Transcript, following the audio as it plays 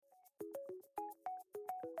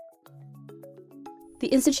The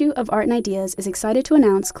Institute of Art and Ideas is excited to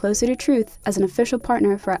announce Closer to Truth as an official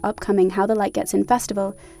partner for our upcoming How the Light Gets In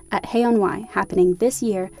festival at Hay on Wye, happening this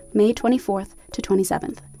year, May 24th to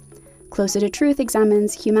 27th. Closer to Truth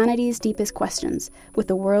examines humanity's deepest questions with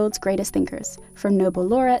the world's greatest thinkers, from Nobel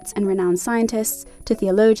laureates and renowned scientists to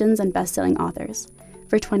theologians and best-selling authors.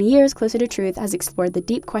 For 20 years, Closer to Truth has explored the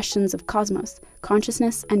deep questions of cosmos,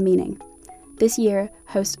 consciousness, and meaning. This year,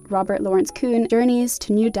 host Robert Lawrence Kuhn journeys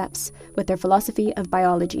to new depths with their Philosophy of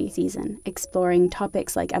Biology season, exploring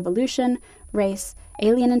topics like evolution, race,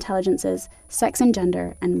 alien intelligences, sex and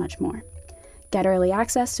gender, and much more. Get early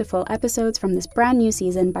access to full episodes from this brand new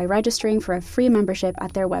season by registering for a free membership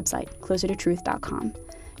at their website, closertotruth.com.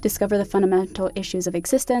 Discover the fundamental issues of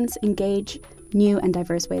existence, engage new and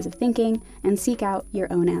diverse ways of thinking, and seek out your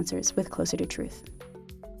own answers with Closer to Truth.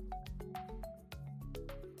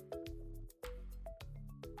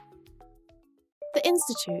 The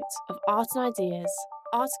Institute of Art and Ideas,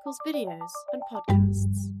 articles, videos, and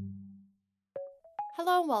podcasts.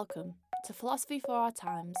 Hello and welcome to Philosophy for Our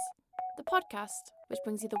Times, the podcast which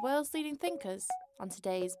brings you the world's leading thinkers on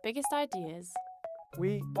today's biggest ideas.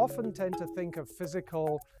 We often tend to think of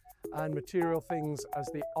physical and material things as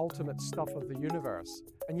the ultimate stuff of the universe,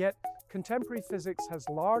 and yet contemporary physics has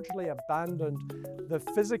largely abandoned the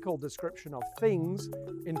physical description of things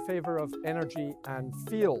in favour of energy and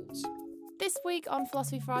fields. This week on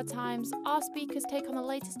Philosophy for Our Times, our speakers take on the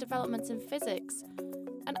latest developments in physics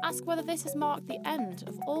and ask whether this has marked the end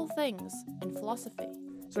of all things in philosophy.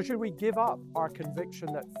 So should we give up our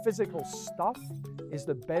conviction that physical stuff is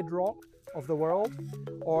the bedrock of the world,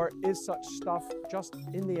 or is such stuff just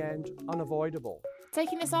in the end unavoidable?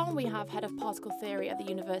 Taking this on, we have Head of Particle Theory at the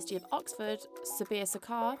University of Oxford, Subir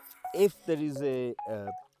Sarkar. If there is a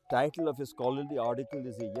title of a scholarly article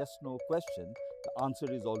is a yes-no question, the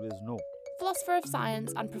answer is always no. Philosopher of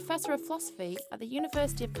Science and Professor of Philosophy at the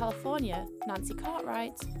University of California,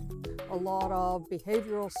 Cartwright. A lot of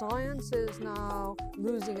behavioural science is now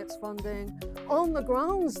losing its funding on the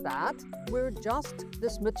grounds that we're just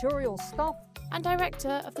this material stuff. And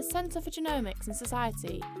Director of the Centre for Genomics and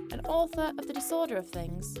Society and author of The Disorder of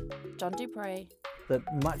Things, Dupré. That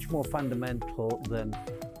much more fundamental than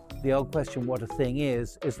the old question, what a thing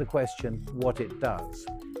is the question, what it does.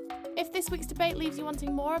 If this week's debate leaves you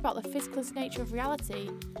wanting more about the physicalist nature of reality,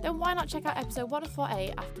 then why not check out episode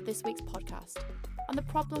 104A after this week's podcast on the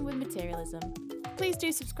problem with materialism. Please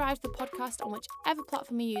do subscribe to the podcast on whichever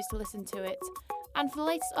platform you use to listen to it. And for the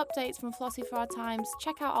latest updates from Philosophy for Our Times,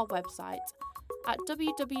 check out our website at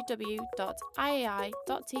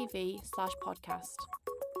www.iai.tv/podcast.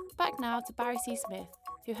 Back now to Barry C. Smith,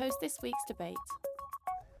 who hosts this week's debate.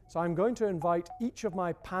 So I'm going to invite each of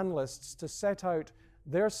my panelists to set out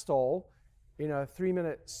their stall in a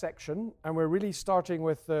 3-minute section, and we're really starting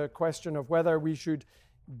with the question of whether we should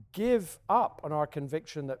give up on our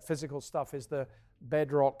conviction that physical stuff is the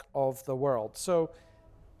bedrock of the world. So,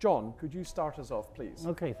 John, could you start us off, please?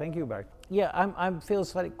 Okay, thank you, Barry. Yeah, I feel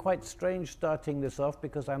quite strange starting this off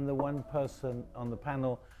because I'm the one person on the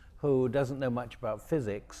panel who doesn't know much about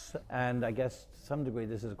physics, and I guess to some degree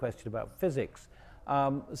this is a question about physics.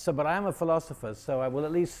 But I am a philosopher, so I will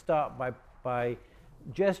at least start by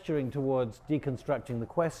gesturing towards deconstructing the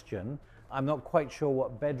question. I'm not quite sure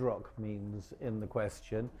what bedrock means in the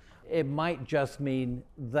question. It might just mean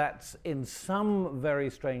that's in some very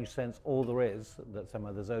strange sense all there is, that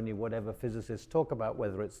somehow there's only whatever physicists talk about,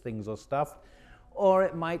 whether it's things or stuff, or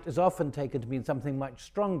it might is often taken to mean something much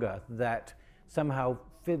stronger, that somehow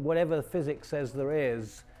whatever physics says there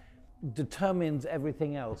is determines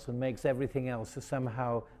everything else and makes everything else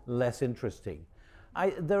somehow less interesting.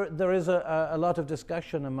 There is a lot of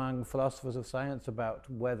discussion among philosophers of science about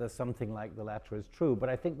whether something like the latter is true, but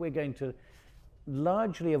I think we're going to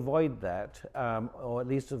largely avoid that, or at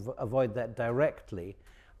least avoid that directly.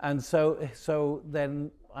 And so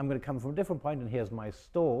then I'm going to come from a different point, and here's my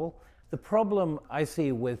stall. The problem I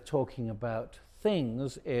see with talking about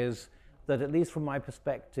things is that, at least from my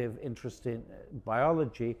perspective, interest in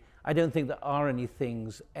biology, I don't think there are any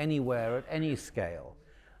things anywhere at any scale.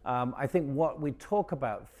 I think what we talk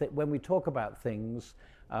about, when we talk about things,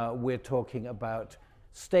 we're talking about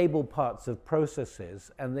stable parts of processes,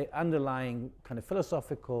 and the underlying kind of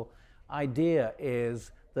philosophical idea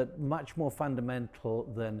is that much more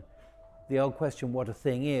fundamental than the old question, what a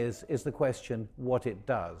thing is the question, what it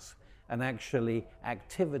does. And actually,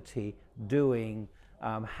 activity, doing,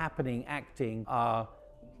 happening, acting are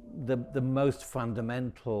the most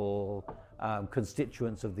fundamental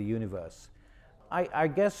constituents of the universe. I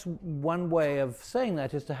guess one way of saying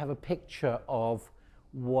that is to have a picture of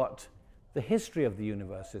what the history of the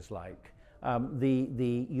universe is like.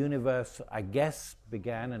 The universe, I guess,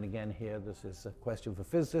 began, and again here this is a question for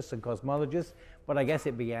physicists and cosmologists, but I guess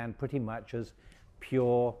it began pretty much as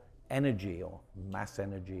pure energy or mass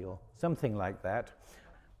energy or something like that.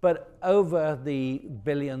 But over the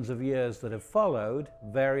billions of years that have followed,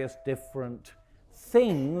 various different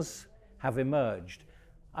things have emerged.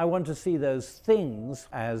 I want to see those things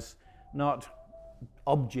as not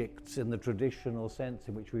objects in the traditional sense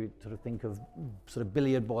in which we sort of think of sort of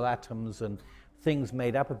billiard ball atoms and things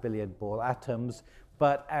made up of billiard ball atoms,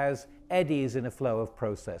 but as eddies in a flow of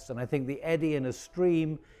process. And I think the eddy in a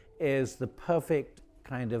stream is the perfect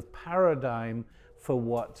kind of paradigm for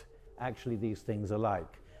what actually these things are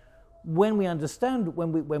like. When we understand,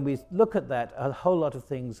 when we look at that, a whole lot of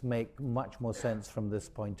things make much more sense from this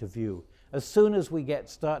point of view. As soon as we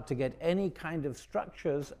start to get any kind of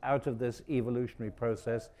structures out of this evolutionary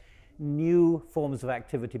process, new forms of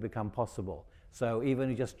activity become possible. So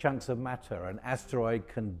even just chunks of matter, an asteroid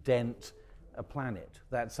can dent a planet.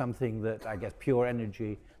 That's something that, I guess, pure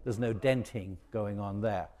energy, there's no denting going on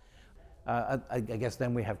there. I guess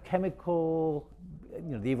then we have chemical,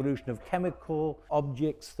 the evolution of chemical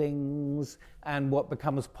objects, things, and what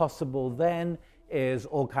becomes possible then is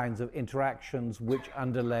all kinds of interactions which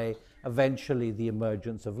underlay eventually the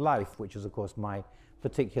emergence of life, which is, of course, my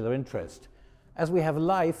particular interest. As we have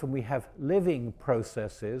life and we have living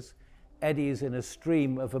processes, eddies in a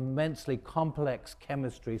stream of immensely complex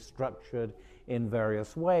chemistry structured in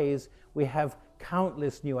various ways, we have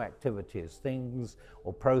countless new activities, things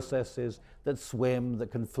or processes that swim,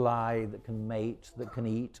 that can fly, that can mate, that can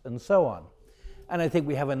eat, and so on. And I think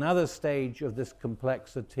we have another stage of this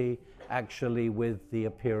complexity actually with the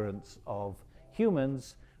appearance of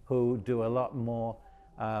humans who do a lot more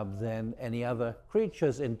than any other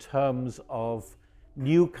creatures in terms of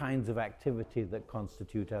new kinds of activity that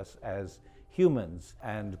constitute us as humans.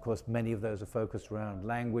 And of course, many of those are focused around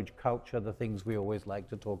language, culture, the things we always like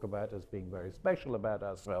to talk about as being very special about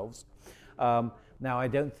ourselves. Now, I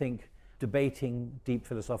don't think debating deep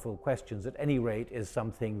philosophical questions, at any rate, is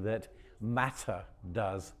something that matter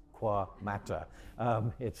does qua matter.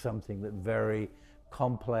 It's something that very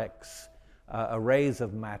complex arrays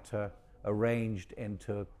of matter arranged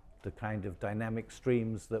into the kind of dynamic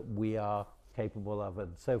streams that we are capable of,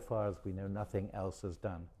 and so far as we know, nothing else has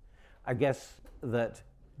done. I guess that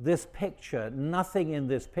this picture, nothing in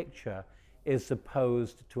this picture is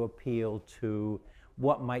supposed to appeal to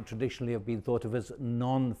what might traditionally have been thought of as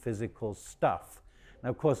non-physical stuff. Now,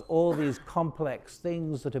 of course, all these complex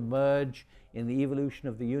things that emerge in the evolution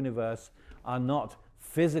of the universe are not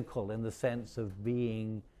physical in the sense of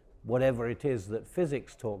being whatever it is that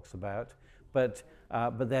physics talks about, but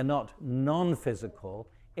they're not non-physical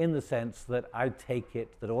in the sense that I take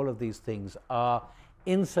it that all of these things are,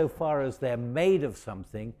 insofar as they're made of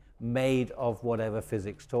something, made of whatever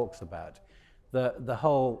physics talks about.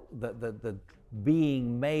 The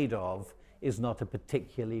being made of is not a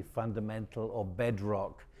particularly fundamental or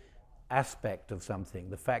bedrock aspect of something.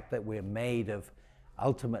 The fact that we're made of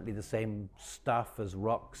ultimately the same stuff as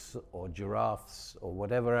rocks or giraffes or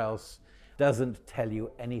whatever else doesn't tell you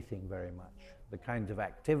anything very much. The kinds of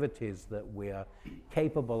activities that we are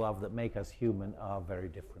capable of that make us human are very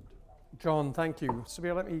different. John, thank you.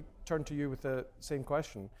 Subir, let me turn to you with the same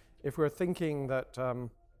question. If we're thinking that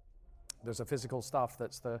there's a physical stuff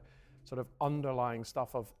that's the sort of underlying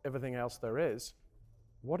stuff of everything else there is,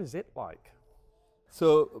 what is it like?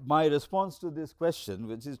 So my response to this question,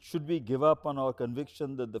 which is, should we give up on our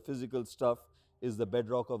conviction that the physical stuff is the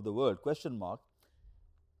bedrock of the world,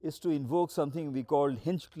 is to invoke something we call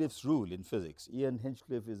Hinchcliffe's rule in physics. Ian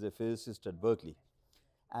Hinchcliffe is a physicist at Berkeley.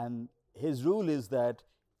 And his rule is that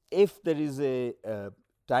if there is a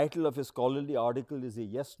title of a scholarly article is a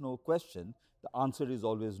yes-no question, the answer is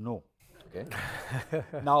always no. Okay?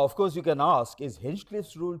 Now, of course, you can ask, is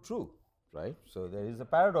Hinchcliffe's rule true? Right? So there is a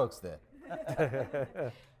paradox there.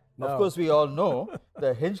 No. Of course, we all know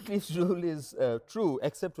that Hinchcliffe's rule is true,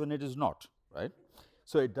 except when it is not. Right?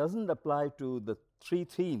 So it doesn't apply to the three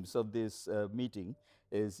themes of this meeting.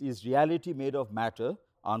 Is reality made of matter?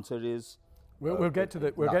 Answer is we'll get to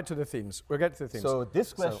the themes. We'll get to the themes. So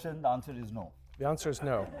this question, the answer is no. The answer is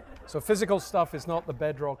no. So physical stuff is not the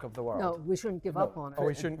bedrock of the world. No, we shouldn't give up on it. Oh,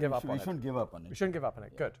 we shouldn't give up on it. We shouldn't give up on it. We shouldn't give up on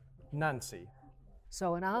it. Good. Nancy.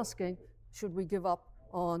 So in asking, should we give up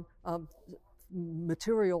on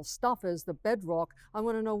material stuff as the bedrock, I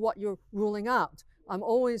want to know what you're ruling out. I'm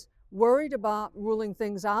always worried about ruling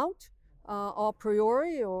things out a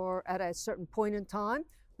priori or at a certain point in time,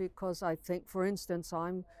 because I think, for instance,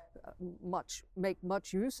 I'm make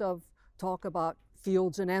much use of talk about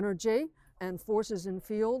fields and energy, and forces in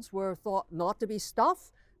fields were thought not to be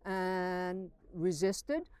stuff, and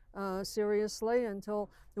resisted seriously until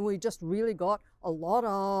we just really got a lot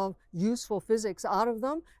of useful physics out of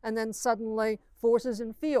them, and then suddenly forces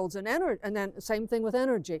and fields and energy, and then same thing with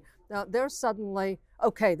energy. They're suddenly,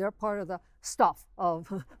 okay, they're part of the stuff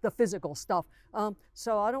of the physical stuff.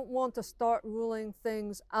 So I don't want to start ruling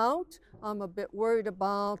things out. I'm a bit worried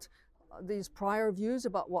about these prior views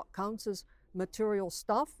about what counts as material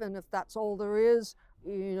stuff, and if that's all there is,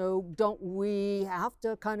 don't we have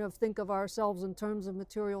to kind of think of ourselves in terms of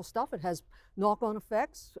material stuff? It has knock-on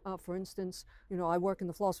effects. For instance, I work in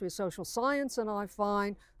the philosophy of social science, and I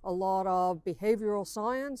find a lot of behavioral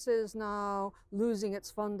science is now losing its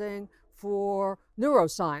funding for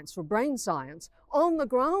neuroscience, for brain science, on the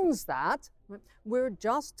grounds that we're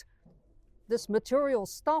just this material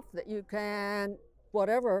stuff that you can,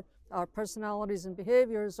 whatever our personalities and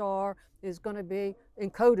behaviors are, is going to be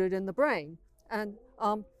encoded in the brain. And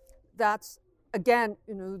that's, again,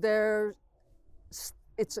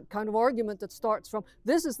 it's a kind of argument that starts from,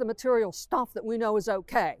 this is the material stuff that we know is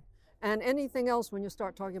okay. And anything else, when you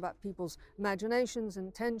start talking about people's imaginations,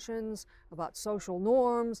 intentions, about social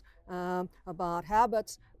norms, about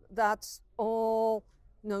habits, that's all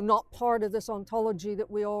not part of this ontology that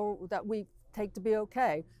we take to be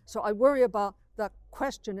okay. So I worry about the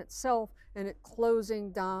question itself and it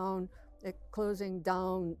closing down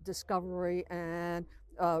discovery and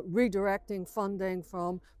redirecting funding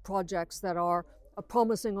from projects that are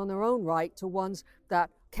promising on their own right to ones that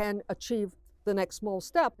can achieve the next small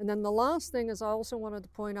step. And then the last thing is I also wanted to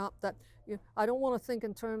point out that I don't want to think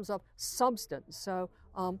in terms of substance. So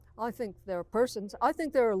I think there are persons, I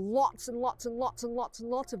think there are lots and lots and lots and lots and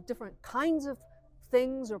lots of different kinds of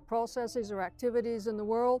things or processes or activities in the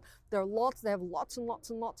world. They have lots and lots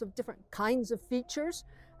and lots of different kinds of features,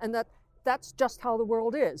 and that's just how the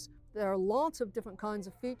world is. There are lots of different kinds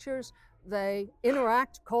of features. They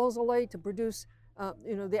interact causally to produce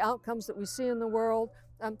the outcomes that we see in the world,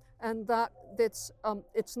 and that it's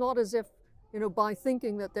not as if by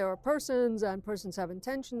thinking that there are persons and persons have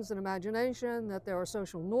intentions and imagination, that there are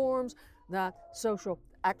social norms, that social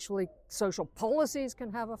policies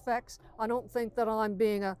can have effects. I don't think that I'm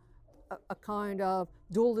being a kind of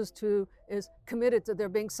dualist who is committed to there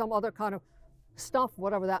being some other kind of stuff,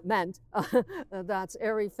 whatever that meant, that's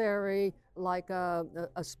airy-fairy, like a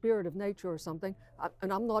spirit of nature or something.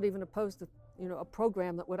 And I'm not even opposed to a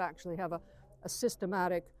program that would actually have a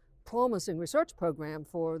systematic, promising research program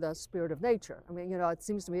for the spirit of nature. I mean, it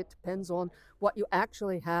seems to me it depends on what you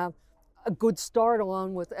actually have a good start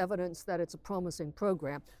on with evidence that it's a promising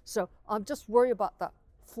program. So I'm just worried about the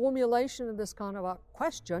formulation of this kind of a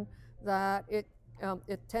question, that it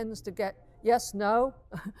tends to get yes, no,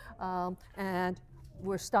 and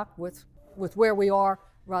we're stuck with where we are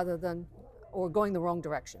rather than, or going the wrong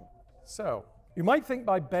direction. So you might think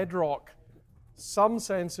by bedrock some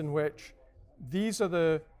sense in which these are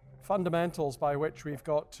the fundamentals by which we've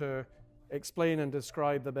got to explain and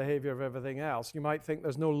describe the behavior of everything else. You might think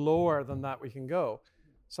there's no lower than that we can go.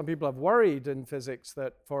 Some people have worried in physics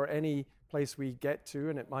that for any place we get to,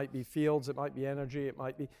 and it might be fields, it might be energy,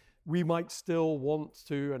 we might still want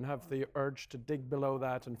to and have the urge to dig below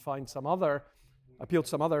that and find appeal to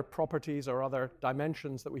some other properties or other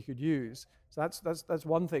dimensions that we could use. So that's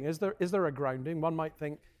one thing. Is there a grounding? One might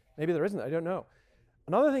think maybe there isn't, I don't know.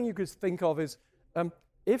 Another thing you could think of is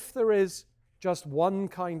if there is just one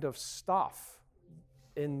kind of stuff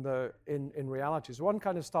in reality, so one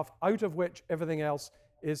kind of stuff out of which everything else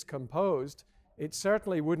is composed, it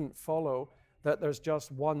certainly wouldn't follow that there's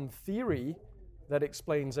just one theory that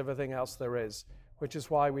explains everything else there is, which is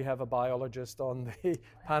why we have a biologist on the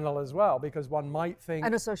panel as well, because one might think...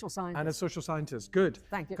 And a social scientist. And a social scientist, good.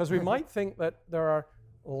 Thank you. Because we might think that there are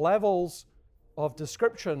levels of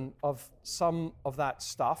description of some of that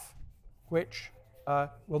stuff which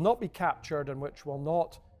will not be captured and which will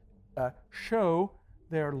not show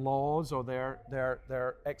their laws or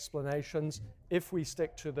their explanations if we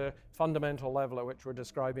stick to the fundamental level at which we're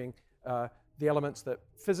describing the elements that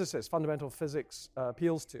fundamental physics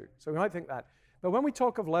appeals to. So we might think that. But when we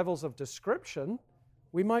talk of levels of description,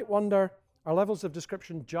 we might wonder, are levels of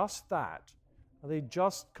description just that? Are they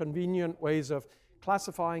just convenient ways of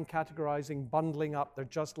classifying, categorizing, bundling up? They're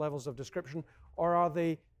just levels of description, or are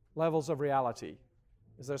they levels of reality?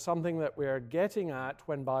 Is there something that we're getting at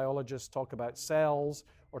when biologists talk about cells,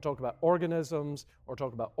 or talk about organisms, or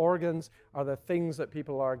talk about organs? Are there things that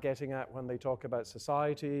people are getting at when they talk about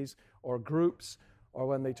societies, or groups, or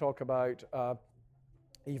when they talk about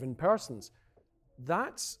even persons?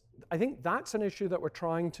 I think that's an issue that we're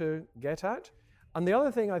trying to get at. And the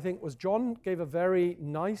other thing I think was John gave a very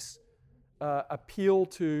nice appeal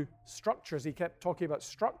to structures. He kept talking about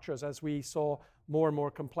structures as we saw more and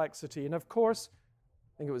more complexity. And of course,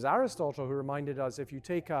 I think it was Aristotle who reminded us, if you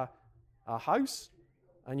take a house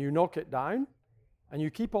and you knock it down and you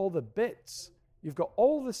keep all the bits, you've got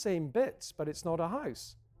all the same bits, but it's not a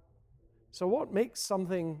house. So what makes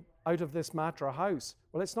something out of this matter a house?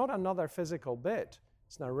 Well, it's not another physical bit.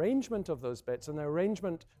 It's an arrangement of those bits, and the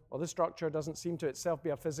arrangement or the structure doesn't seem to itself be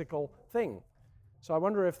a physical thing. So I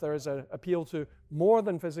wonder if there is an appeal to more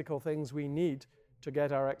than physical things we need to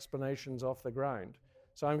get our explanations off the ground.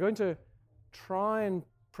 So I'm going to try and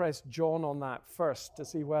press John on that first to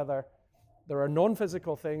see whether there are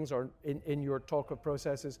non-physical things or in your talk of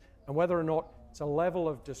processes, and whether or not it's a level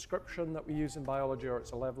of description that we use in biology or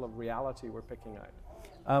it's a level of reality we're picking out.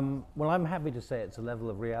 Well, I'm happy to say it's a level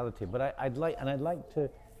of reality, but I'd like to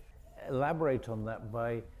elaborate on that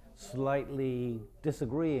by slightly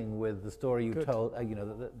disagreeing with the story you told,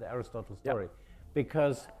 the Aristotle story,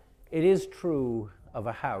 because it is true of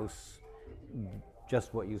a house,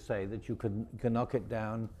 just what you say, that you can knock it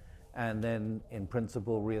down and then, in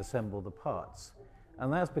principle, reassemble the parts.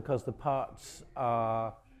 And that's because the parts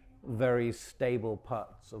are very stable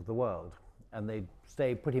parts of the world, and they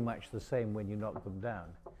stay pretty much the same when you knock them down.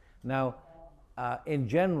 Now, in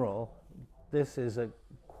general, this is a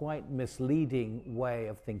quite misleading way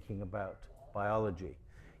of thinking about biology.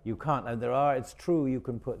 You can't, and it's true, you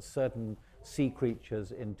can put certain sea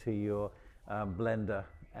creatures into your blender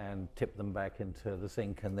and tip them back into the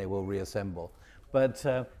sink and they will reassemble. But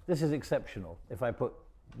this is exceptional. If I put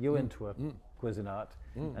you into a Cuisinart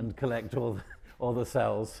and collect all the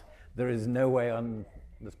cells, there is no way on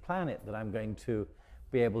this planet that I'm going to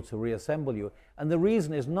be able to reassemble you. And the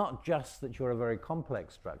reason is not just that you're a very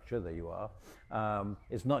complex structure, there you are.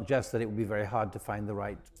 It's not just that it would be very hard to find the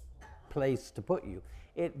right place to put you.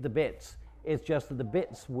 The bits, it's just that the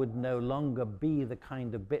bits would no longer be the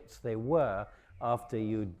kind of bits they were after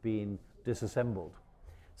you'd been disassembled.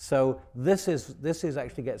 So this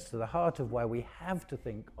actually gets to the heart of why we have to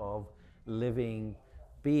think of living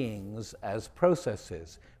beings as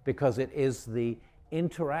processes, because it is the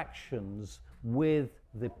interactions with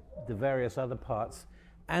the various other parts,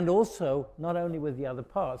 and also not only with the other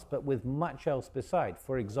parts, but with much else beside.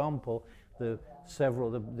 For example, the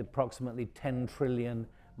approximately 10 trillion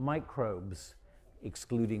microbes,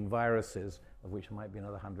 excluding viruses, of which there might be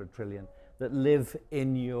another 100 trillion, that live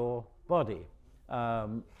in your body.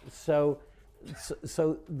 So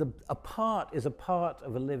a part is a part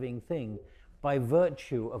of a living thing by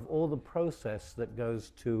virtue of all the process that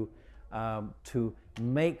goes to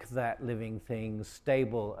make that living thing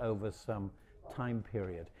stable over some time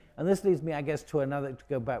period. And this leads me, I guess, to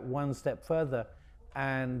go back one step further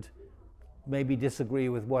and maybe disagree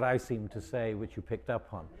with what I seem to say, which you picked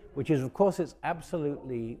up on, which is, of course, it's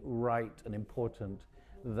absolutely right and important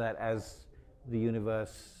that as the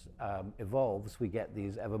universe evolves, we get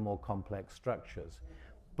these ever more complex structures.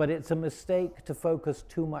 But it's a mistake to focus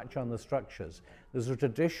too much on the structures. There's a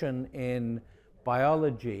tradition in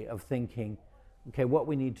biology of thinking, okay, what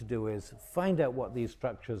we need to do is find out what these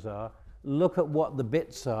structures are, look at what the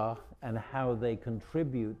bits are and how they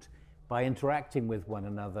contribute by interacting with one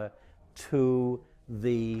another to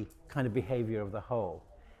the kind of behavior of the whole.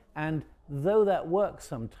 And though that works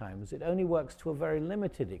sometimes, it only works to a very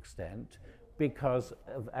limited extent because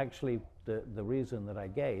of actually the reason that I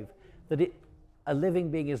gave, that a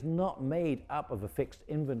living being is not made up of a fixed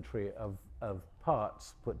inventory of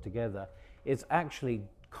parts put together. It's actually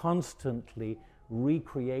constantly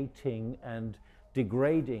recreating and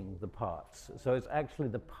degrading the parts. So it's actually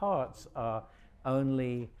the parts are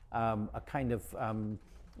only a kind of,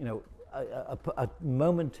 a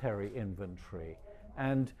momentary inventory.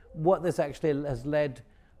 And what this actually has led,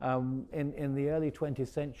 in the early 20th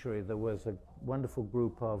century, there was a wonderful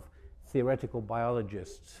group of theoretical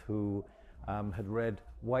biologists who had read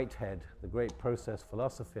Whitehead, the great process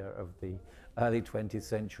philosopher of the early 20th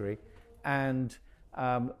century. And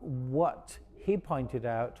what he pointed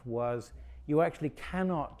out was you actually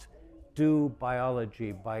cannot do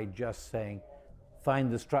biology by just saying,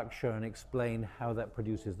 find the structure and explain how that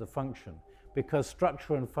produces the function, because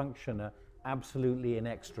structure and function are absolutely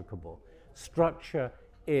inextricable. Structure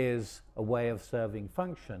is a way of serving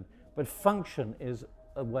function, but function is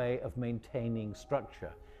a way of maintaining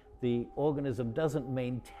structure. The organism doesn't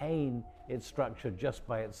maintain its structure just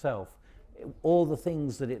by itself. All the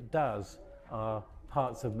things that it does are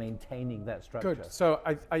parts of maintaining that structure. Good. So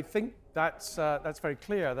I think that's very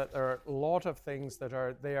clear that there are a lot of things that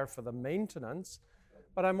are there for the maintenance,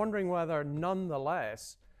 but I'm wondering whether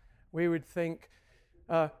nonetheless we would think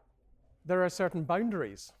there are certain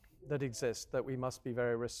boundaries that exist that we must be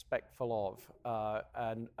very respectful of.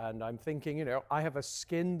 And I'm thinking, I have a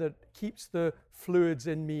skin that keeps the fluids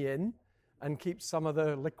in me in and keeps some of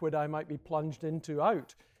the liquid I might be plunged into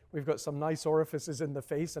out. We've got some nice orifices in the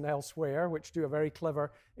face and elsewhere, which do a very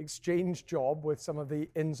clever exchange job with some of the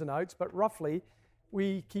ins and outs. But roughly,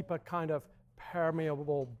 we keep a kind of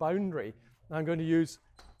permeable boundary. Now, I'm going to use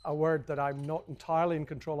a word that I'm not entirely in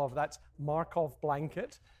control of. That's Markov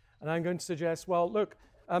blanket. And I'm going to suggest, well, look,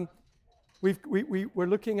 we're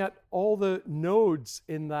looking at all the nodes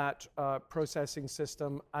in that processing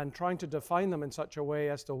system and trying to define them in such a way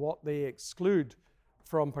as to what they exclude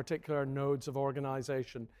from particular nodes of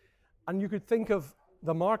organization. And you could think of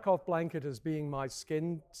the Markov blanket as being my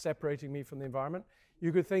skin separating me from the environment.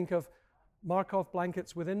 You could think of Markov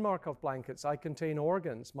blankets within Markov blankets. I contain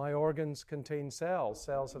organs. My organs contain cells.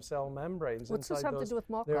 Cells have cell membranes. What's this have to do with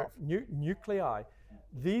Markov? Nuclei.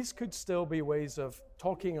 These could still be ways of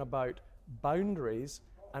talking about boundaries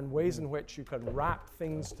and ways in which you can wrap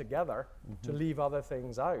things together to leave other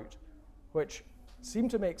things out, which seem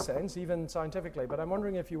to make sense even scientifically, but I'm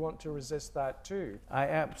wondering if you want to resist that too.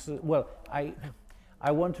 I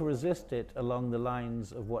want to resist it along the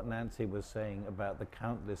lines of what Nancy was saying about the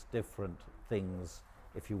countless different things,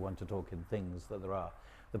 if you want to talk in things, that there are.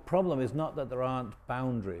 The problem is not that there aren't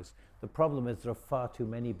boundaries. The problem is there are far too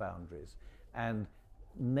many boundaries. And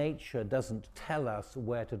nature doesn't tell us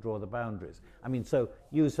where to draw the boundaries. I mean, so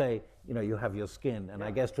you say, you have your skin, and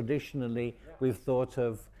I guess traditionally we've thought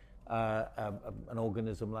of an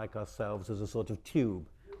organism like ourselves as a sort of tube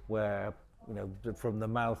where, from the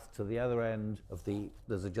mouth to the other end of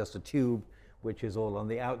there's just a tube which is all on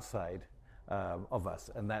the outside of us,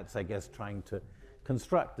 and that's, I guess, trying to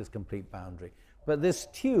construct this complete boundary. But this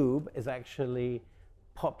tube is actually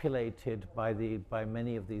populated by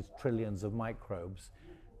many of these trillions of microbes.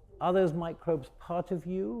 Are those microbes part of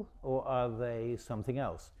you, or are they something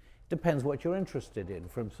else? Depends what you're interested in.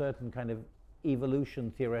 From certain kind of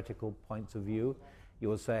evolution theoretical points of view, you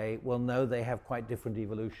will say, well, no, they have quite different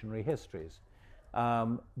evolutionary histories.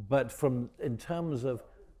 But in terms of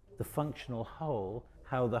the functional whole,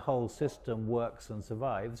 how the whole system works and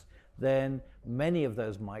survives, then many of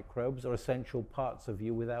those microbes are essential parts of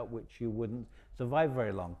you without which you wouldn't survive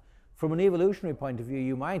very long. From an evolutionary point of view,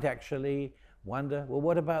 you might actually wonder, well,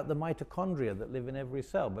 what about the mitochondria that live in every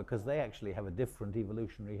cell? Because they actually have a different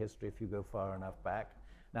evolutionary history if you go far enough back.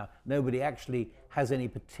 Now, nobody actually has any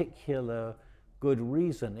particular good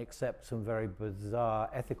reason, except some very bizarre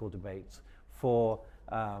ethical debates, for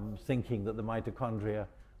thinking that the mitochondria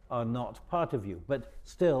are not part of you. But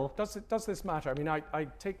still... Does this matter? I mean, I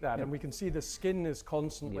take that, and we can see the skin is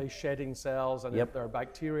constantly shedding cells, and if there are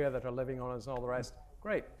bacteria that are living on us and all the rest,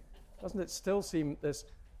 great. Doesn't it still seem this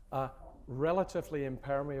relatively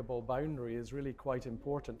impermeable boundary is really quite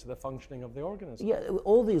important to the functioning of the organism? Yeah,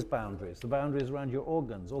 all these boundaries, the boundaries around your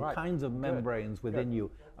organs, all kinds of membranes within you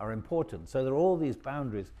are important. So there are all these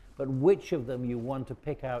boundaries, but which of them you want to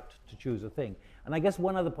pick out to choose a thing? And I guess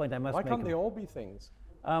one other point I must make... Why can't they all be things?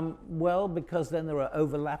 Well, because then there are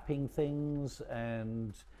overlapping things,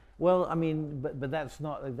 and well, I mean, but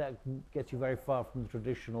that gets you very far from the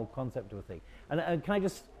traditional concept of a thing. And can I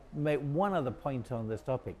just make one other point on this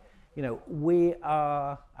topic? We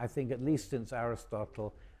are, I think, at least since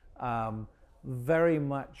Aristotle, we very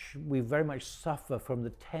much suffer from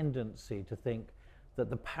the tendency to think that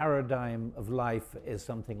the paradigm of life is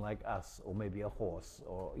something like us, or maybe a horse,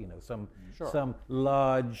 or some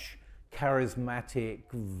large, charismatic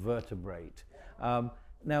vertebrate.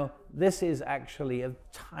 Now, this is actually a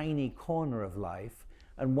tiny corner of life,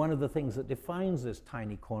 and one of the things that defines this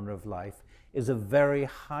tiny corner of life is a very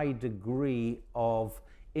high degree of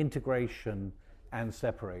integration and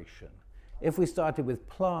separation. If we started with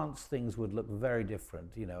plants, things would look very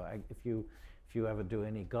different. If you ever do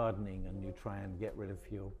any gardening and you try and get rid of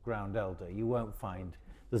your ground elder, you won't find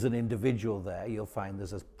there's an individual there. You'll find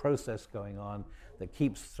there's a process going on that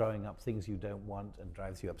keeps throwing up things you don't want and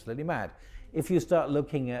drives you absolutely mad. If you start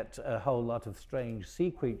looking at a whole lot of strange sea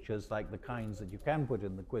creatures, like the kinds that you can put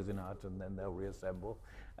in the Cuisinart and then they'll reassemble.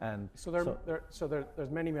 And so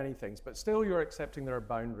there's many things, but still you're accepting there are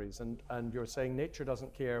boundaries, and you're saying nature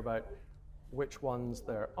doesn't care about which ones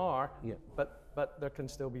there are, but there can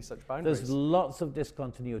still be such boundaries. There's lots of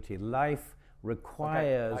discontinuity. Life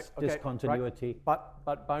requires discontinuity. Right.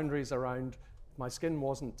 But boundaries around my skin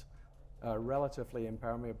wasn't relatively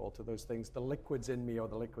impermeable to those things. The liquids in me or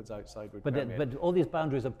the liquids outside would permeate. But all these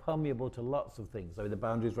boundaries are permeable to lots of things. So the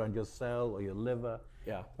boundaries around your cell or your liver.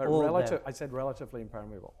 Yeah, but I said relatively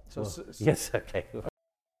impermeable. So, yes, okay.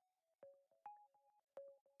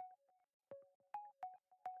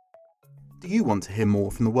 Do you want to hear more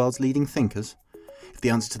from the world's leading thinkers? If the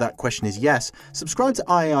answer to that question is yes, subscribe to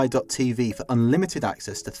iai.tv for unlimited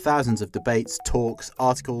access to thousands of debates, talks,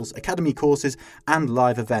 articles, academy courses and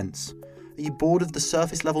live events. Are you bored of the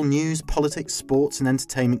surface level news, politics, sports and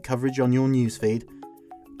entertainment coverage on your newsfeed?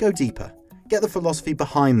 Go deeper, get the philosophy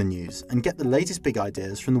behind the news and get the latest big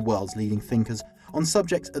ideas from the world's leading thinkers on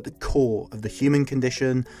subjects at the core of the human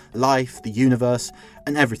condition, life, the universe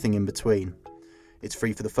and everything in between. It's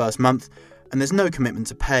free for the first month and there's no commitment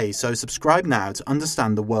to pay, so subscribe now to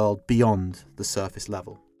understand the world beyond the surface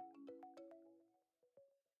level.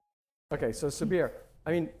 Okay, so Subir,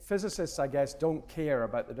 I mean, physicists, I guess, don't care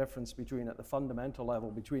about the difference between, at the fundamental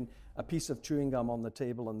level, between a piece of chewing gum on the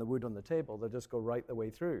table and the wood on the table. They just go right the way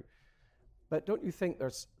through. But don't you think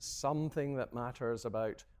there's something that matters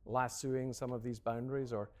about lassoing some of these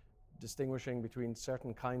boundaries or distinguishing between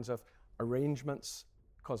certain kinds of arrangements?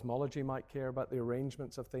 Cosmology might care about the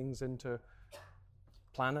arrangements of things into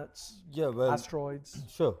planets, asteroids.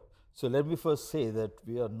 Sure. So let me first say that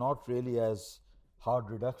we are not really as hard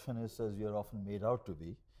reductionists as we are often made out to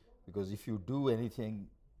be, because if you do anything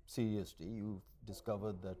seriously, you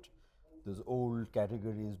discover that those old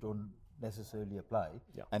categories don't necessarily apply.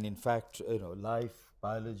 Yeah. And in fact, life,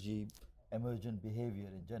 biology, emergent behavior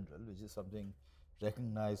in general, which is something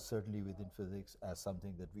recognized certainly within physics as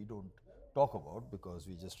something that we don't talk about, because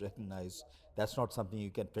we just recognize that's not something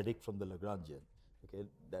you can predict from the Lagrangian. Okay,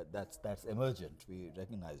 that's emergent. We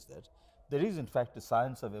recognize that. There is, in fact, a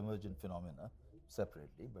science of emergent phenomena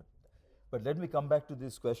separately, but let me come back to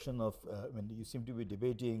this question of when you seem to be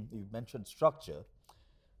debating. You mentioned structure.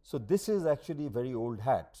 So this is actually very old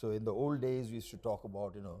hat. So in the old days, we used to talk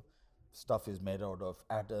about stuff is made out of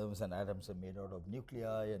atoms, and atoms are made out of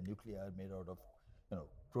nuclei, and nuclei are made out of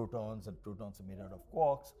protons, and protons are made out of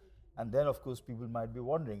quarks. And then, of course, people might be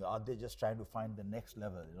wondering, are they just trying to find the next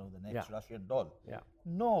level, the next Russian doll? Yeah.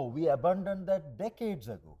 No, we abandoned that decades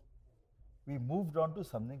ago. We moved on to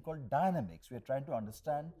something called dynamics. We are trying to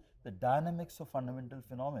understand the dynamics of fundamental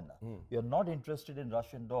phenomena. We are not interested in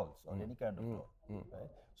Russian dolls or any kind of doll. Right?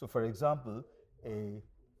 So, for example, a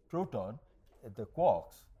proton, the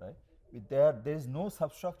quarks, right? There is no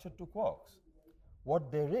substructure to quarks.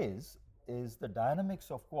 What there is the dynamics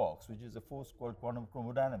of quarks, which is a force called quantum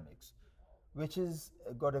chromodynamics, which is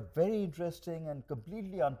got a very interesting and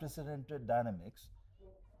completely unprecedented dynamics,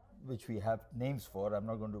 which we have names for. I'm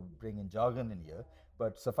not going to bring in jargon in here,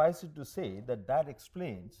 but suffice it to say that that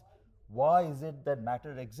explains why is it that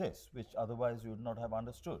matter exists, which otherwise you would not have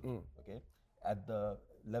understood, okay, at the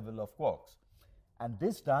level of quarks. And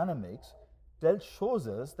this dynamics shows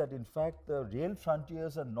us that in fact the real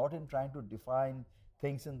frontiers are not in trying to define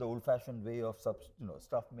things in the old-fashioned way of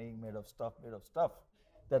stuff being made of stuff made of stuff.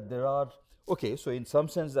 That there are, okay, so in some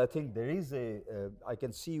sense I think there is I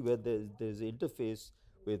can see where there's an interface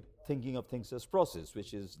with thinking of things as process,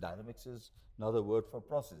 which is dynamics is another word for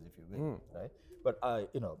process, if you will, right? But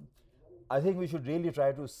I think we should really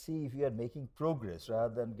try to see if we are making progress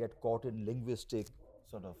rather than get caught in linguistic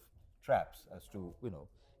sort of traps as to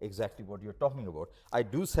exactly what you're talking about. I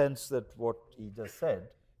do sense that what he just said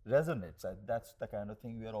resonates. That's the kind of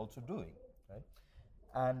thing we are also doing, right?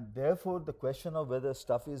 And therefore, the question of whether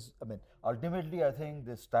stuff is, ultimately, I think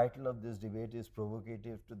this title of this debate is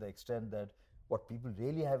provocative to the extent that what people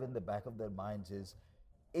really have in the back of their minds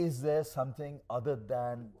is there something other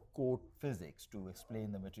than, quote, physics to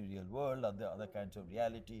explain the material world? Are there other kinds of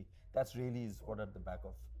reality? That's really is what at the back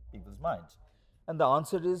of people's minds. And the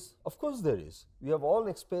answer is, of course there is. We have all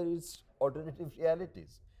experienced alternative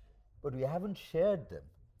realities, but we haven't shared them.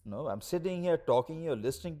 I'm sitting here talking, you're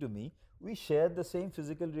listening to me. We share the same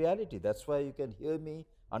physical reality. That's why you can hear me,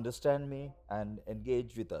 understand me, and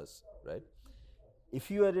engage with us, right? If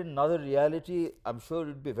you are in another reality, I'm sure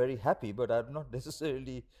you'd be very happy, but I'm not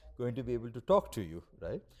necessarily going to be able to talk to you,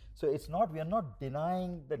 right? So we are not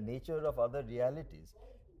denying the nature of other realities,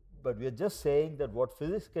 but we are just saying that what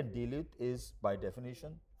physics can deal with is, by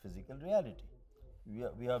definition, physical reality.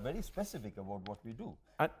 We are very specific about what we do.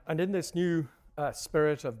 And in this new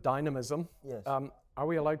spirit of dynamism, yes. Are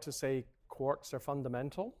we allowed to say quarks are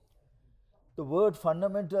fundamental? The word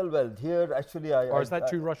fundamental, well, here actually or is that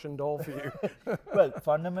too Russian doll for you? Well,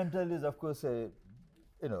 fundamental is of course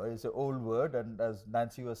it's an old word, and as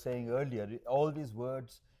Nancy was saying earlier, all these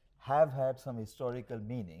words have had some historical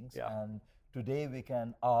meanings, and today we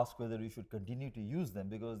can ask whether we should continue to use them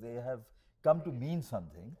because they have come to mean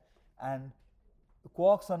something. And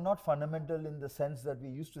quarks are not fundamental in the sense that we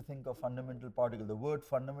used to think of fundamental particle. The word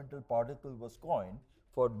fundamental particle was coined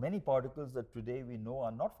for many particles that today we know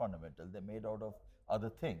are not fundamental. They're made out of other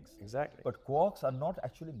things. Exactly. But quarks are not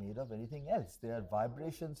actually made of anything else. They are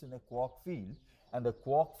vibrations in a quark field, and the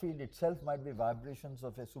quark field itself might be vibrations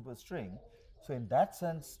of a superstring. So in that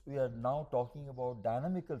sense, we are now talking about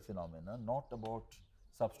dynamical phenomena, not about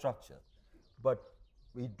substructure. But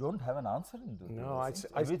we don't have an answer into those things.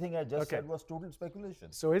 Everything I just said was total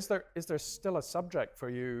speculation. So is there still a subject for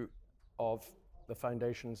you of the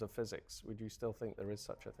foundations of physics? Would you still think there is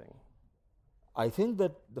such a thing? I think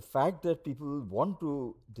that the fact that people want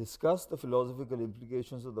to discuss the philosophical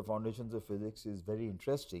implications of the foundations of physics is very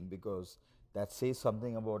interesting, because that says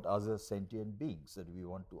something about us as sentient beings, that we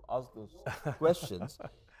want to ask those questions,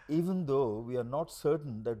 even though we are not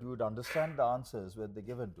certain that we would understand the answers when they're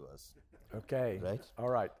given to us. Okay. Right. All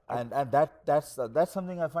right. And that's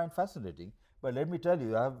something I find fascinating. But let me tell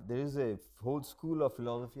you, there is a whole school of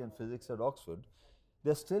philosophy and physics at Oxford.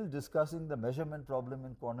 They're still discussing the measurement problem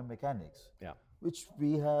in quantum mechanics, which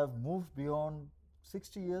we have moved beyond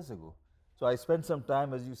 60 years ago. So I spent some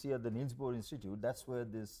time, as you see, at the Niels Bohr Institute. That's where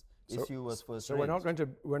this issue was first So raised.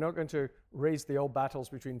 we're not going to raise the old battles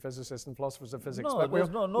between physicists and philosophers of physics. No, but there's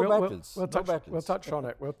no battles. We'll touch on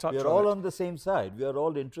it. We'll touch on it. We're all on the same side. We are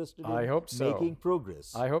all interested in making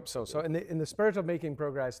progress. I hope so. So in the spirit of making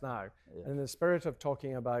progress now, in the spirit of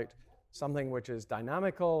talking about something which is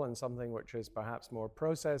dynamical and something which is perhaps more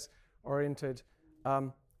process-oriented,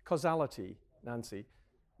 causality, Nancy.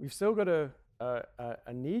 We've still got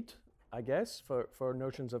a need, I guess, for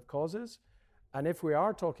notions of causes. And if we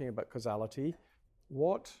are talking about causality,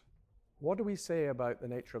 what do we say about the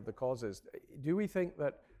nature of the causes? Do we think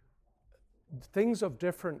that things of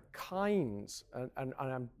different kinds, and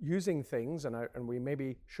I'm using things, and we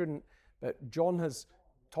maybe shouldn't, but John has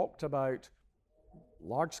talked about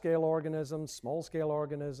large-scale organisms, small-scale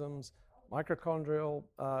organisms, mitochondrial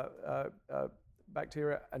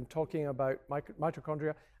bacteria, and talking about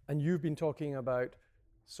mitochondria, and you've been talking about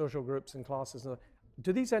social groups and classes.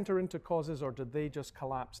 Do these enter into causes, or do they just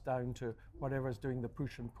collapse down to whatever's doing the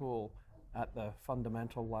push and pull at the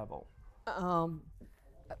fundamental level?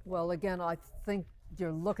 Well, again, I think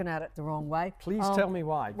you're looking at it the wrong way. Please tell me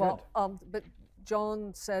why. Well, but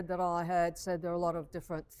John said that I had said there are a lot of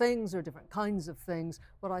different things or different kinds of things.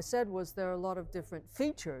 What I said was there are a lot of different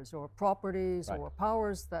features or properties or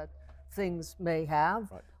powers that things may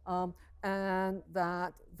have, and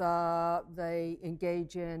that they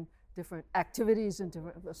engage in different activities and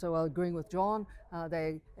different. So agreeing with John,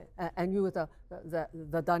 and you with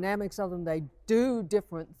the dynamics of them, they do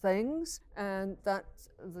different things, and that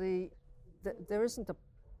there isn't a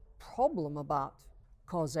problem about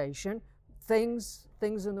causation. Things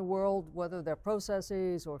in the world, whether they're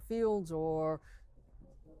processes or fields or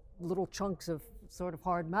little chunks of sort of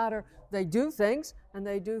hard matter, they do things, and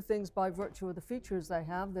they do things by virtue of the features they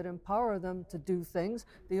have that empower them to do things.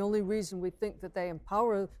 The only reason we think that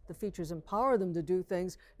the features empower them to do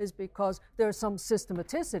things is because there's some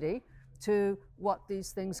systematicity to what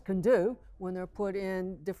these things can do when they're put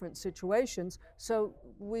in different situations. So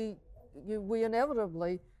we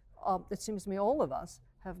inevitably, it seems to me all of us,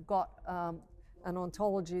 have got an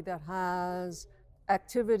ontology that has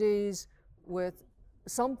activities with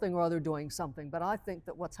something or other doing something. But I think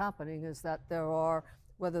that what's happening is that there are,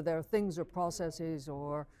 whether they're things or processes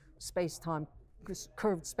or space-time,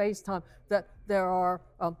 curved space-time, that there are,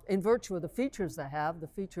 in virtue of the features they have, the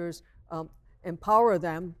features empower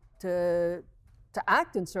them to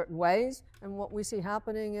act in certain ways. And what we see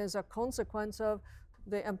happening is a consequence of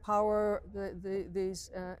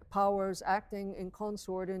these powers acting in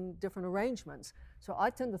consort in different arrangements. So I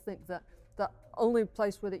tend to think that the only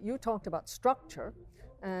place where that you talked about structure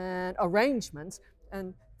and arrangements,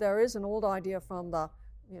 and there is an old idea from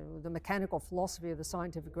the mechanical philosophy of the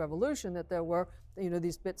scientific revolution that there were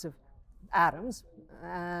these bits of atoms,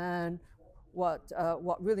 and what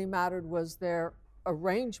really mattered was their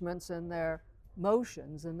arrangements and their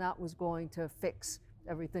motions, and that was going to fix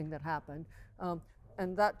everything that happened.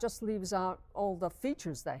 And that just leaves out all the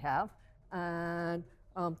features they have, and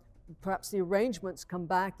perhaps the arrangements come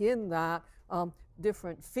back in that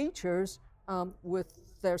different features with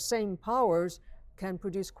their same powers can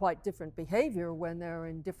produce quite different behavior when they're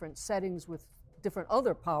in different settings with different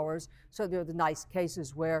other powers. So there are the nice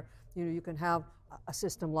cases where you can have a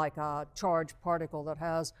system like a charged particle that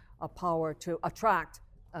has a power to attract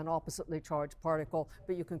an oppositely charged particle,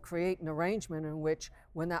 but you can create an arrangement in which,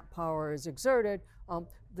 when that power is exerted,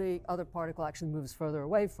 the other particle actually moves further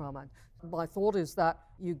away from it. My thought is that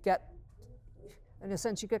you get, in a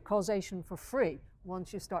sense, you get causation for free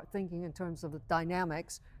once you start thinking in terms of the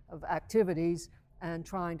dynamics of activities and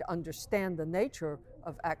trying to understand the nature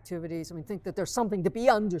of activities, I mean, think that there's something to be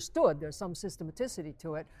understood, there's some systematicity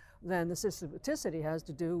to it, then the systematicity has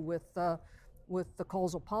to do with the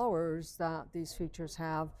causal powers that these features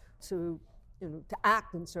have to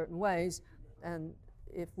act in certain ways. And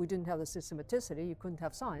if we didn't have the systematicity, you couldn't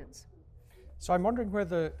have science. So I'm wondering where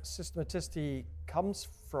the systematicity comes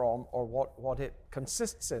from, or what it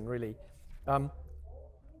consists in, really. I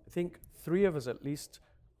think 3 of us at least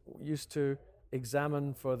used to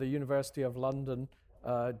examine for the University of London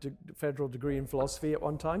federal degree in philosophy at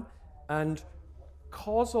one time, and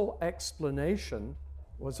causal explanation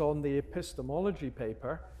was on the epistemology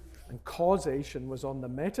paper, and causation was on the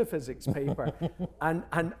metaphysics paper.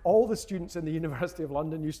 and all the students in the University of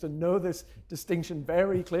London used to know this distinction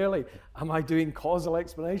very clearly. Am I doing causal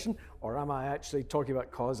explanation, or am I actually talking about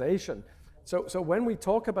causation? So when we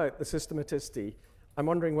talk about the systematicity, I'm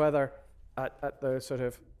wondering whether at the sort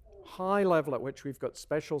of high level at which we've got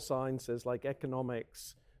special sciences like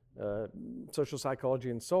economics, social psychology,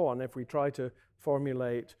 and so on, if we try to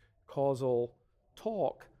formulate causal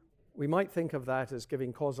talk, we might think of that as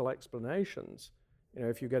giving causal explanations.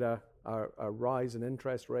 If you get a rise in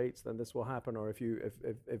interest rates, then this will happen, or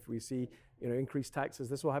if we see increased taxes,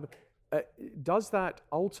 this will happen. Does that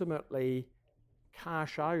ultimately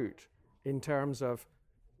cash out in terms of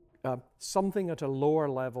something at a lower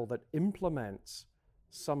level that implements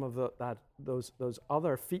some of those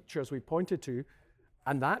other features we pointed to,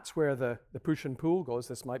 and that's where the push and pull goes?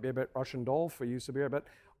 This might be a bit Russian doll for you, Subir,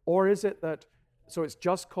 or is it that, so it's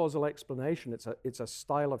just causal explanation, it's a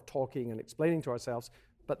style of talking and explaining to ourselves,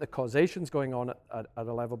 but the causation's going on at a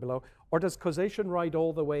level below? Or does causation ride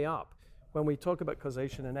all the way up? When we talk about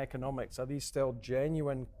causation in economics, are these still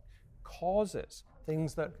genuine causes,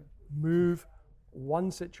 things that move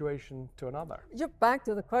one situation to another? You're back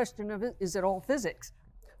to the question of, is it all physics?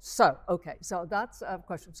 So that's a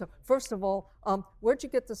question. So first of all, where'd you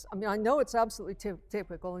get this? I mean, I know it's absolutely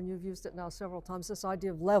typical, and you've used it now several times, this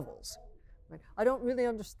idea of levels. Right? I don't really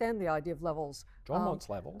understand the idea of levels. John wants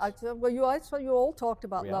levels. You all talked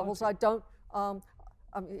about Reality. levels. I don't,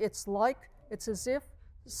 it's as if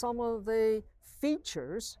some of the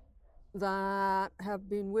features that have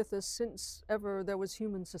been with us since ever there was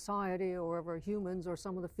human society, or ever humans, or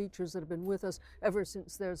some of the features that have been with us ever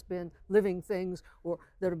since there's been living things, or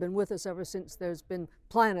that have been with us ever since there's been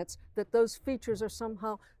planets, that those features are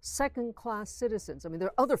somehow second-class citizens. I mean, there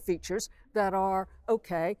are other features that are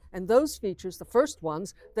okay, and those features, the first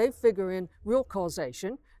ones, they figure in real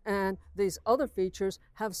causation, and these other features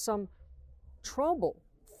have some trouble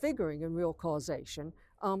figuring in real causation.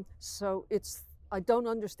 So I don't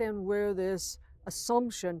understand where this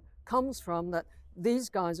assumption comes from that these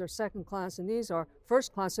guys are second class and these are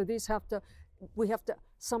first class, so we have to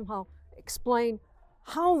somehow explain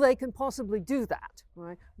how they can possibly do that,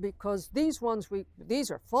 right? Because these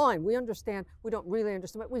are fine, we understand, we don't really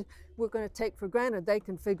understand, but we're going to take for granted they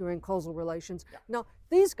can figure in causal relations. Yeah. Now,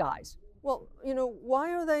 these guys, well,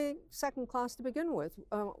 why are they second class to begin with?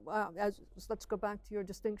 Let's go back to your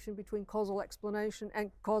distinction between causal explanation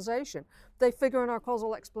and causation. They figure in our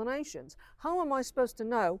causal explanations. How am I supposed to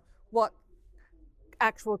know what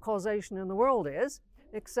actual causation in the world is,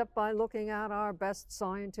 except by looking at our best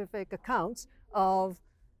scientific accounts of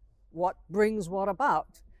what brings what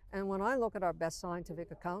about? And when I look at our best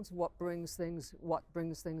scientific accounts, what brings things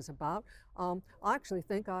about, I actually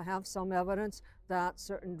think I have some evidence that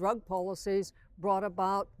certain drug policies brought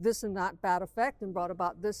about this and that bad effect and brought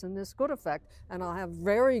about this and this good effect. And I have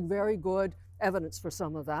very, very good evidence for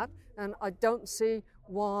some of that. And I don't see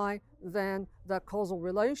why then the causal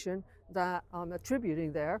relation that I'm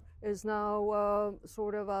attributing there is now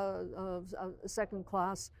sort of a second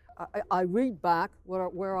class. I read back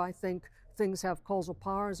where I think things have causal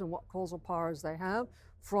powers and what causal powers they have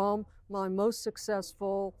from my most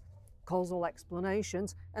successful causal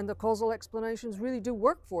explanations, and the causal explanations really do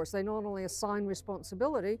work for us. They not only assign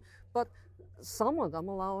responsibility, but some of them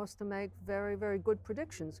allow us to make very, very good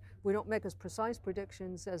predictions. We don't make as precise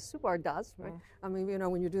predictions as Subir does, right? I mean,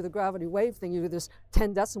 when you do the gravity wave thing, you do this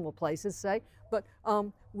 10 decimal places, say, but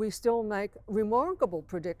we still make remarkable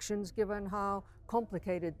predictions given how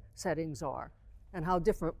complicated settings are and how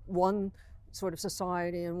different one sort of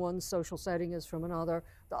society and one social setting is from another.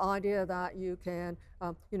 The idea that you can,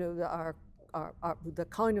 the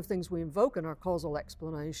kind of things we invoke in our causal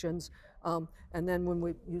explanations, and then when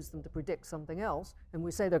we use them to predict something else, and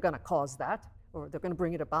we say they're going to cause that, or they're going to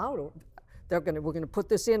bring it about, or we're going to put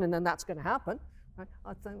this in, and then that's going to happen. Right?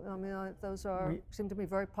 Those seem to me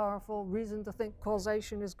very powerful reason to think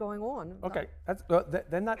causation is going on. Okay,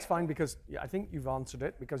 then that's fine, because I think you've answered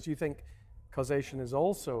it, because you think causation is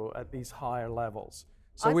also at these higher levels.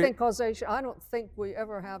 So I think causation, I don't think we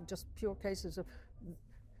ever have just pure cases of,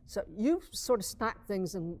 so you sort of stack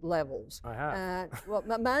things in levels. I have. And, well,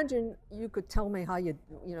 imagine you could tell me how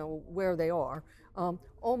where they are.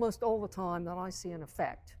 Almost all the time that I see an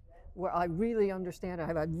effect, where I really understand, I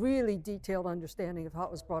have a really detailed understanding of how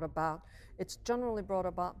it was brought about. It's generally brought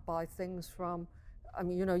about by things from,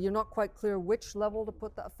 you're not quite clear which level to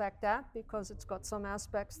put the effect at, because it's got some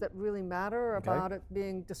aspects that really matter about it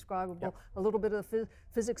being describable. Yep. A little bit of the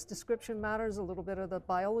physics description matters, a little bit of the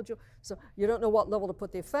biology. So you don't know what level to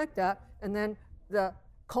put the effect at, and then the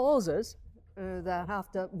causes that have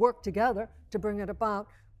to work together to bring it about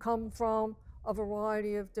come from a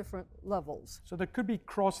variety of different levels. So there could be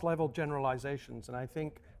cross-level generalizations, and I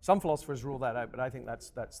think some philosophers rule that out, but I think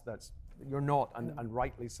that's you're not, and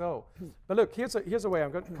rightly so. But look, here's a way,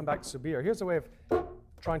 I'm going to come back to Subir, here's a way of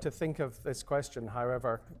trying to think of this question,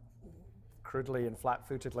 however crudely and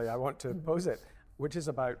flat-footedly I want to pose it, which is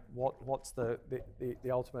about what's the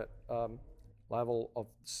ultimate level of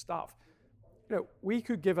stuff. We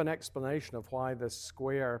could give an explanation of why the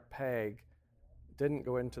square peg didn't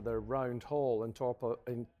go into the round hole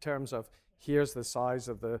in terms of here's the size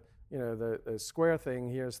of the square thing,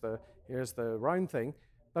 here's the round thing.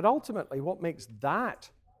 But ultimately, what makes that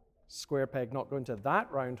square peg not go into that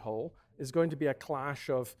round hole is going to be a clash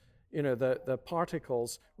of, the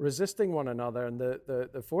particles resisting one another and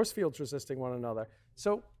the force fields resisting one another.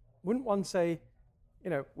 So wouldn't one say,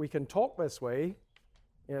 we can talk this way,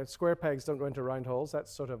 square pegs don't go into round holes,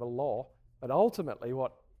 that's sort of a law. But ultimately,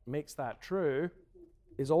 what makes that true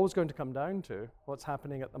is always going to come down to what's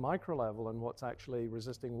happening at the micro level and what's actually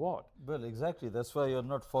resisting what. Well, exactly. That's why you're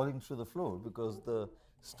not falling through the floor, because the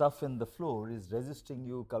stuff in the floor is resisting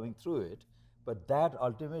you coming through it. But that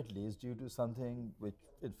ultimately is due to something which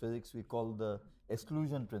in physics we call the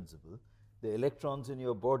exclusion principle. The electrons in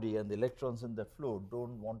your body and the electrons in the floor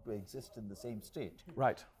don't want to exist in the same state.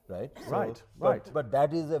 Right. Right? Right. But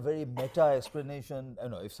that is a very meta explanation.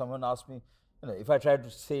 If someone asks me, if I try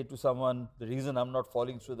to say to someone, the reason I'm not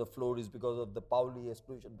falling through the floor is because of the Pauli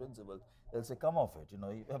exclusion principle, they'll say, come off it.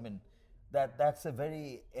 That's a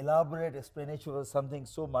very elaborate explanation of something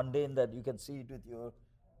so mundane that you can see it with your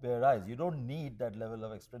bare eyes. You don't need that level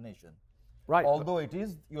of explanation. Right. Although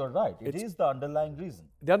you're right, it is the underlying reason.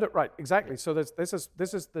 Right, exactly. So this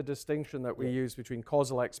is the distinction that we use between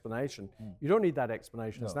causal explanation. You don't need that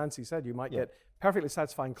explanation. As Nancy said, you might get perfectly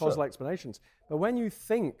satisfying causal explanations. But when you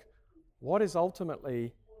think, what is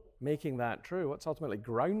ultimately making that true? What's ultimately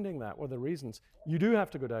grounding that? What are the reasons? You do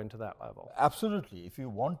have to go down to that level. Absolutely. If you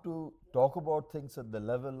want to talk about things at the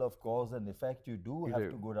level of cause and effect, you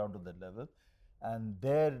have to go down to that level. And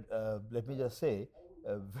there, let me just say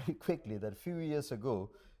very quickly that a few years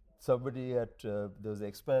ago, somebody there was an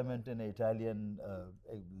experiment in an Italian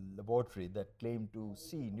laboratory that claimed to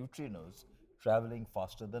see neutrinos traveling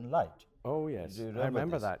faster than light. Oh yes, I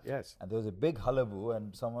remember that, yes. And there was a big hullabaloo,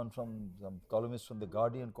 and some columnist from The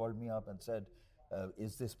Guardian called me up and said,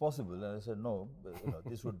 is this possible? And I said, no,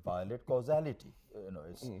 this would violate causality.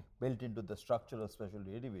 It's built into the structure of special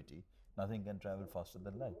relativity. Nothing can travel faster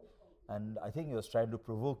than light. And I think he was trying to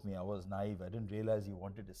provoke me. I was naive. I didn't realize he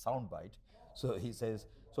wanted a soundbite. So he says,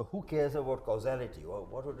 so who cares about causality?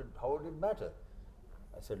 How would it matter?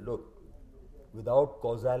 I said, look, without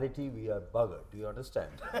causality, we are buggered. Do you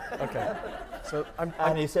understand? Okay. So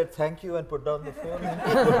and he said, thank you, and put down the phone.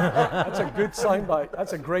 That's a good soundbite.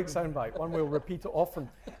 That's a great soundbite. One we'll repeat often.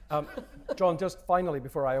 John, just finally,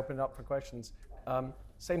 before I open it up for questions,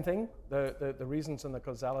 same thing? The reasons and the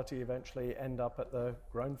causality eventually end up at the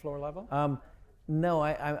ground floor level? No,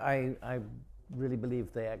 I really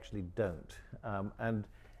believe they actually don't. And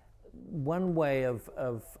one way of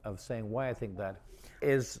saying why I think that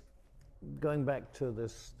is going back to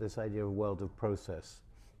this idea of world of process.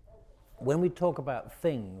 When we talk about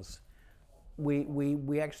things,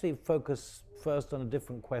 we actually focus first on a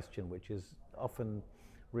different question, which is often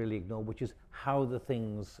really ignored, which is how the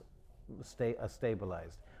things are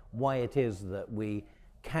stabilized. Why it is that we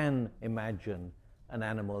can imagine an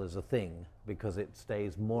animal as a thing, because it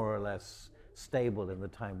stays more or less stable in the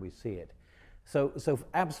time we see it. So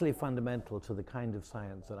absolutely fundamental to the kind of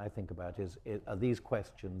science that I think about are these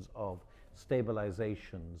questions of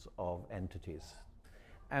stabilizations of entities.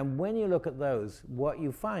 And when you look at those, what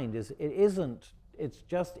you find is it's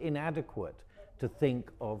just inadequate to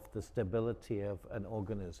think of the stability of an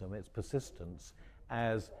organism, its persistence,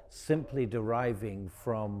 as simply deriving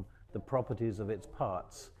from the properties of its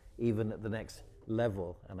parts, even at the next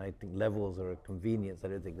level. And I think levels are a convenience. I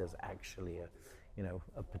don't think there's actually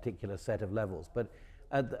a particular set of levels. But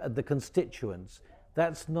at the constituents,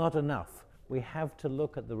 that's not enough, we have to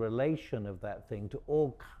look at the relation of that thing to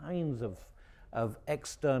all kinds of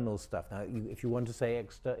external stuff. Now, if you want to say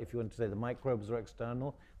the microbes are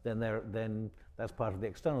external, then that's part of the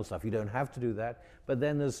external stuff. You don't have to do that, but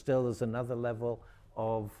then there's another level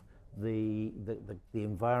of the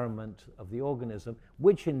environment of the organism,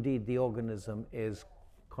 which indeed the organism is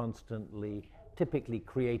constantly, typically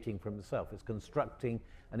creating from itself. It's constructing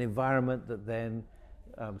an environment that then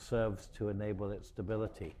serves to enable its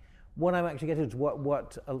stability. What I'm actually getting to is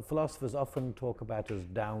what philosophers often talk about as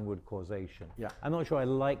downward causation. Yeah. I'm not sure I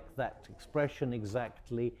like that expression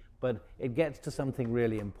exactly, but it gets to something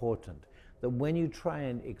really important. That when you try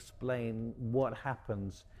and explain what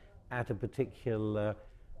happens at a particular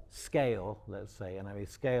scale, let's say, and I mean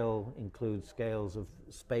scale includes scales of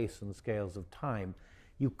space and scales of time,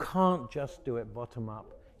 you can't just do it bottom up.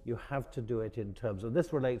 You have to do it in terms of,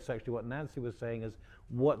 this relates to actually what Nancy was saying, is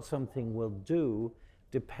what something will do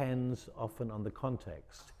depends often on the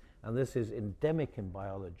context. And this is endemic in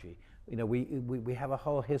biology. You know, we have a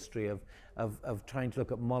whole history of trying to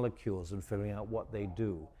look at molecules and figuring out what they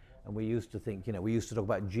do. And we used to think, you know, we used to talk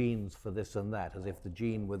about genes for this and that, as if the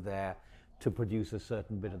gene were there to produce a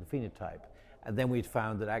certain bit of the phenotype. And then we'd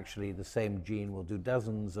found that actually the same gene will do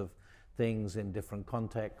dozens of things in different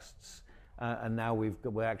contexts. And now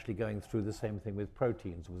we're actually going through the same thing with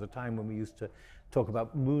proteins. There was a time when we used to talk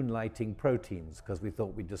about moonlighting proteins because we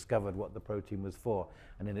thought we discovered what the protein was for,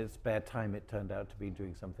 and in its spare time it turned out to be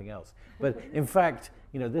doing something else. But in fact,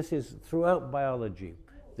 you know, this is throughout biology.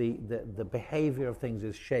 The behavior of things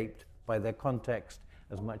is shaped by their context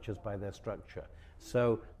as much as by their structure.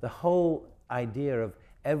 So the whole idea of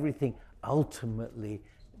everything ultimately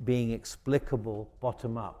being explicable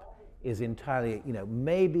bottom up is entirely, you know,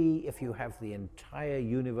 maybe if you have the entire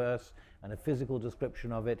universe and a physical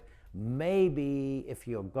description of it, maybe if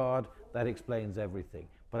you're God, that explains everything.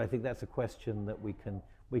 But I think that's a question that we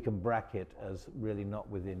can bracket as really not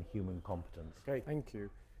within human competence. Okay, thank you.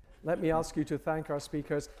 Let me ask you to thank our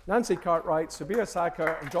speakers, Nancy Cartwright, Subir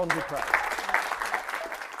Sarkar, and John Dupré.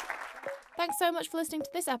 Thanks so much for listening to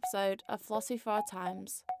this episode of Philosophy for Our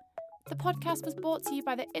Times. The podcast was brought to you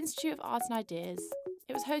by the Institute of Arts and Ideas.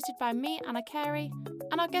 It was hosted by me, Anna Carey,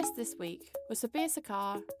 and our guests this week were Subir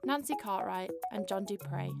Sarkar, Nancy Cartwright, and John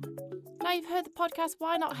Dupré. Now you've heard the podcast,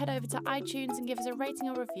 why not head over to iTunes and give us a rating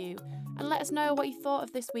or review and let us know what you thought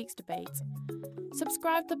of this week's debate.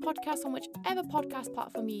 Subscribe to the podcast on whichever podcast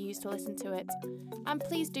platform you use to listen to it. And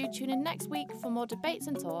please do tune in next week for more debates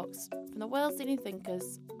and talks from the world's leading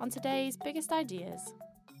thinkers on today's biggest ideas.